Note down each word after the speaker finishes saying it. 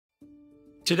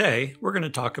Today, we're going to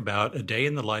talk about a day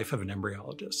in the life of an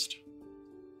embryologist.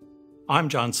 I'm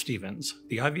John Stevens,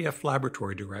 the IVF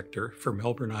Laboratory Director for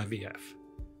Melbourne IVF.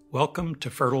 Welcome to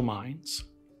Fertile Minds.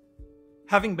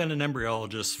 Having been an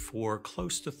embryologist for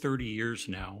close to 30 years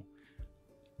now,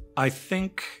 I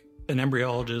think an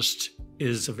embryologist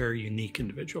is a very unique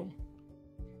individual.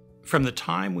 From the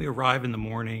time we arrive in the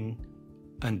morning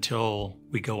until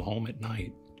we go home at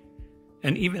night,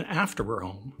 and even after we're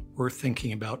home, we're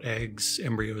thinking about eggs,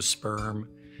 embryos, sperm.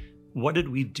 What did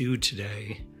we do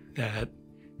today that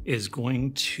is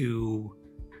going to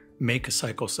make a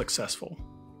cycle successful?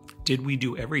 Did we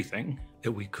do everything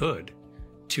that we could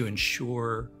to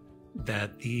ensure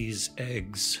that these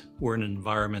eggs were in an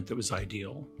environment that was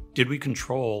ideal? Did we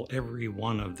control every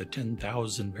one of the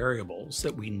 10,000 variables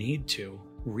that we need to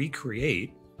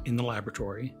recreate in the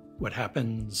laboratory what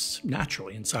happens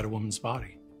naturally inside a woman's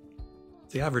body?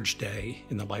 The average day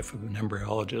in the life of an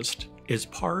embryologist is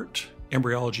part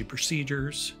embryology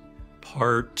procedures,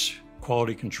 part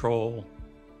quality control,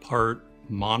 part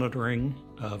monitoring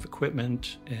of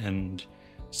equipment and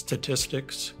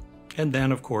statistics, and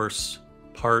then, of course,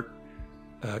 part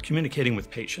communicating with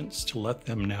patients to let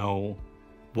them know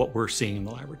what we're seeing in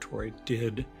the laboratory.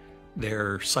 Did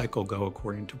their cycle go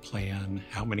according to plan?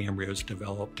 How many embryos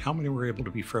developed? How many were able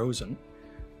to be frozen?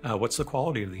 What's the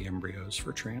quality of the embryos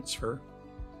for transfer?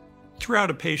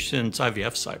 Throughout a patient's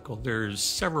IVF cycle, there's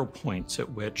several points at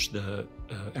which the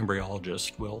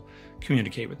embryologist will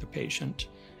communicate with the patient.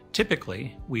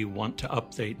 Typically, we want to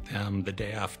update them the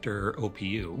day after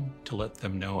OPU to let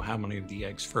them know how many of the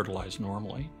eggs fertilized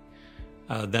normally.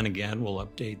 Then again, we'll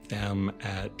update them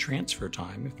at transfer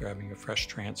time if they're having a fresh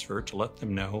transfer to let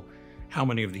them know how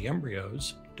many of the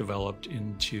embryos developed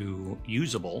into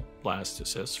usable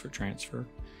blastocysts for transfer.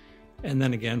 And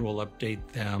then again, we'll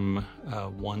update them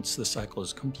once the cycle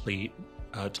is complete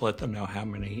to let them know how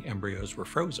many embryos were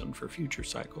frozen for future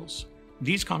cycles.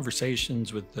 These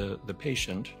conversations with the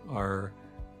patient are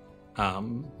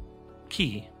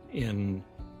key in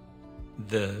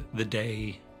the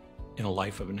day in a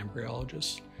life of an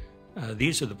embryologist.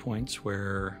 These are the points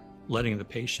where letting the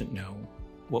patient know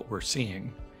what we're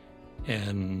seeing,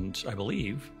 and I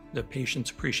believe that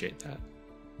patients appreciate that.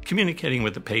 Communicating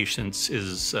with the patients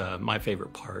is my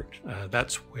favorite part.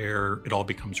 That's where it all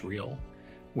becomes real,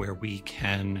 where we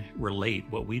can relate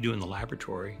what we do in the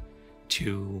laboratory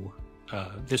to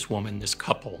this woman, this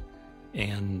couple,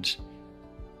 and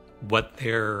what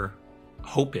their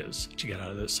hope is to get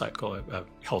out of this cycle, a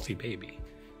healthy baby.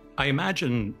 I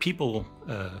imagine people,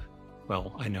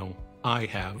 I know I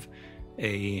have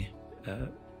a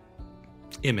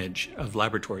image of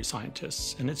laboratory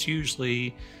scientists, and it's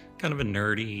usually kind of a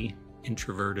nerdy,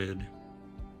 introverted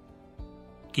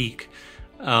geek.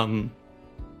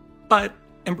 But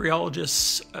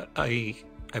embryologists, I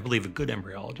believe a good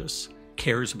embryologist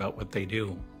cares about what they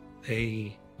do.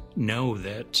 They know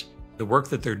that the work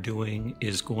that they're doing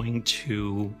is going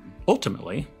to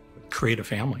ultimately create a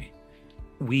family.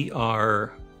 We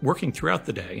are working throughout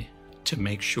the day to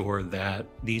make sure that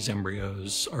these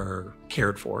embryos are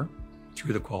cared for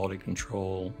through the quality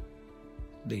control,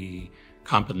 the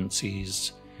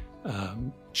competencies,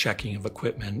 checking of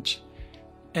equipment,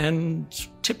 and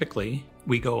typically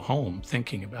we go home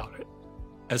thinking about it.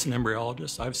 As an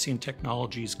embryologist, I've seen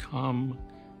technologies come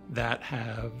that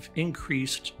have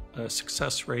increased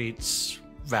success rates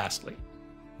vastly.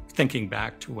 Thinking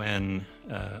back to when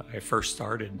I first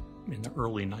started in the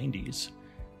early 90s,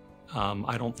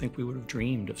 I don't think we would have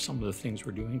dreamed of some of the things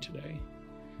we're doing today.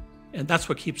 And that's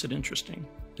what keeps it interesting.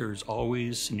 There's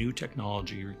always new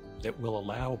technology that will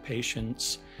allow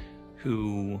patients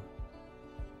who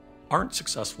aren't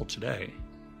successful today,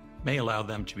 may allow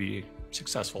them to be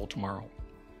successful tomorrow.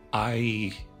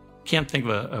 I can't think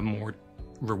of a more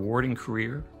rewarding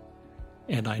career,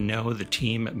 and I know the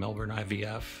team at Melbourne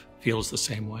IVF feels the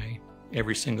same way.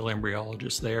 Every single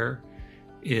embryologist there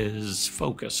is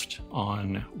focused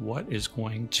on what is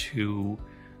going to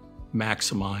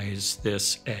maximize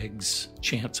this egg's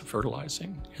chance of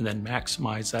fertilizing, and then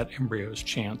maximize that embryo's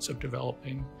chance of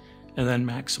developing, and then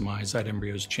maximize that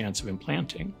embryo's chance of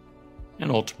implanting,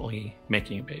 and ultimately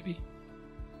making a baby.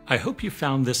 I hope you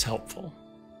found this helpful.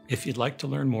 If you'd like to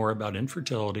learn more about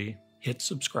infertility, hit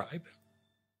subscribe.